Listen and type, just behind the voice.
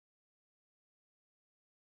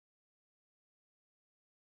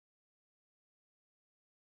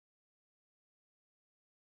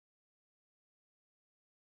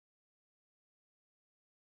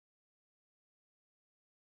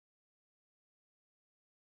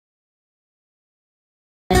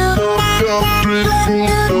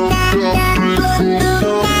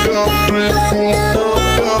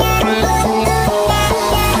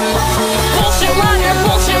liar,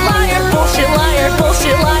 bullshit liar, bullshit liar,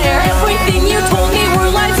 bullshit liar. Everything you told me were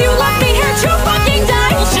lies. You left me here to fucking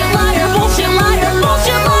die. Bullshit liar, bullshit liar,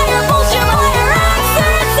 bullshit liar, bullshit liar.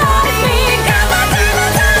 Answer inside me.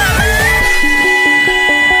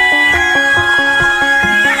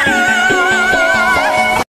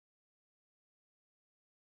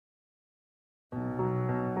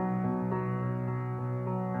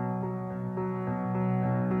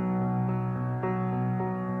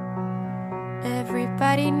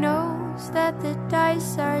 Everybody knows that the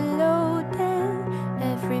dice are loaded.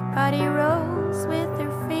 Everybody rolls with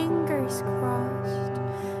their fingers crossed.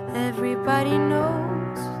 Everybody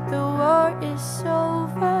knows the war is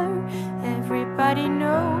over. Everybody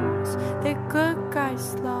knows the good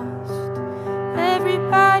guys lost.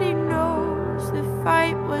 Everybody knows the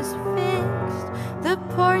fight was fixed. The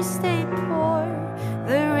poor stay poor,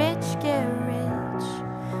 the rich get rich.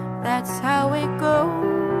 That's how it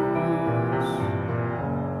goes.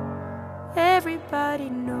 Everybody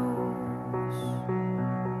knows.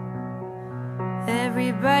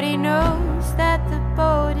 Everybody knows that the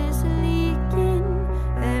boat is leaking.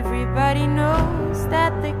 Everybody knows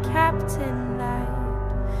that the captain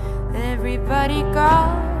lied. Everybody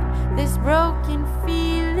got this broken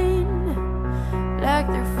feeling, like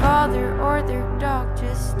their father or their dog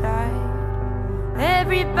just died.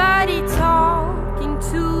 Everybody talking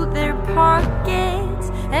to their pockets.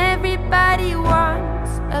 Everybody wants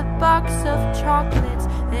a box of chocolates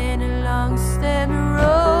and a long stem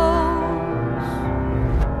rose.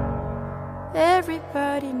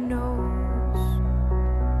 Everybody knows.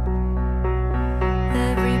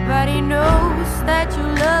 Everybody knows that you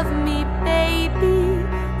love me, baby.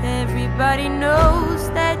 Everybody knows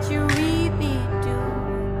that you really do.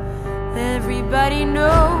 Everybody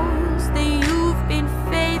knows that you've been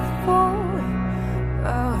faithful.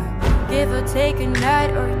 Oh, give or take a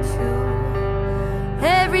night or two.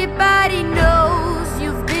 Everybody knows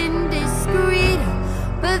you've been discreet,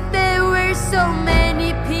 but there were so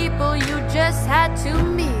many people you just had to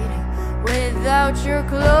meet without your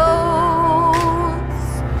clothes.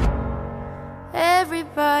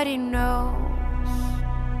 Everybody knows.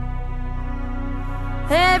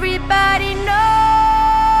 Everybody knows.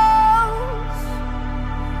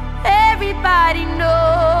 Everybody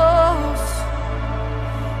knows.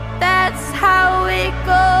 That's how it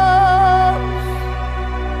goes.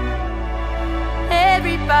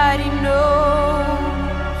 Everybody knows.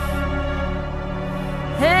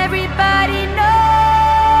 Everybody knows.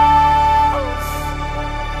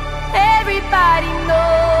 Everybody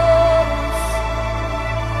knows.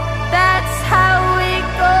 That's how it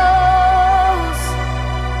goes.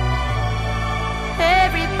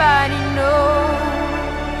 Everybody knows.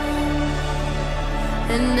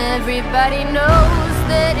 And everybody knows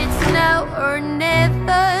that it's now or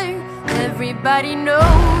never. Everybody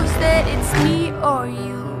knows that it's me or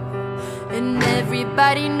you. And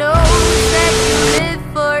everybody knows that you live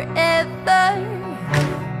forever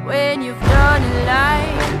when you've drawn a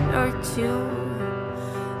line or two.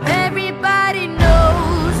 Everybody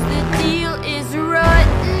knows the deal is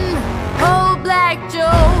rotten. Old Black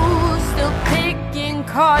Joe's still picking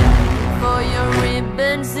cotton for your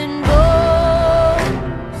ribbons and bows.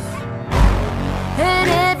 And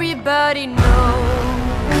everybody knows.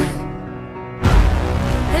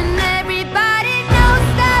 And everybody knows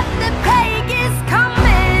that the plague is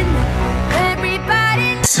coming.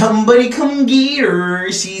 Everybody. Somebody come get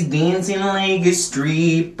her, she's dancing like a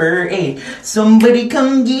stripper, eh. Somebody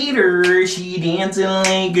come get her, she dancing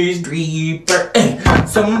like a stripper, eh.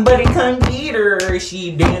 Somebody come get her,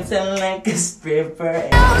 she dancing like a stripper, eh.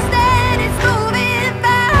 Knows that it's moving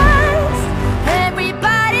fast.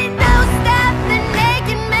 Everybody knows that the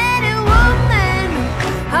naked man and woman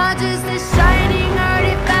are just a shining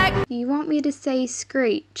artifact. You want me to say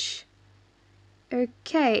screech?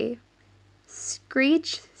 Okay.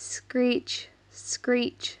 Screech, screech,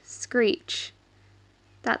 screech, screech.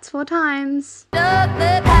 That's 4 times. Of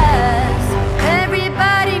the past.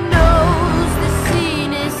 Everybody knows the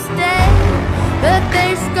scene is dead, but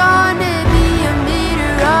there's gonna be a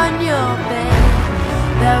meter on your bed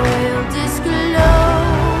that will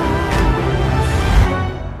disclose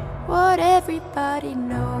what everybody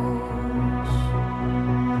knows.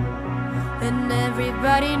 And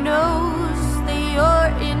everybody knows that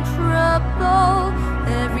you're in trouble.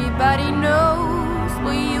 Everybody knows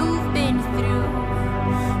what you've been through,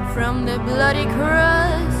 from the bloody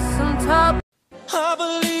cross on top I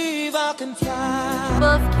believe I can fly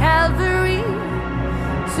of Calvary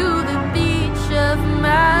to the beach of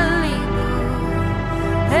Malibu.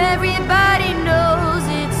 Everybody knows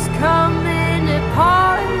it's coming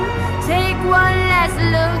apart. Take one last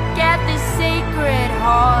look at the Sacred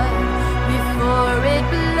Heart before it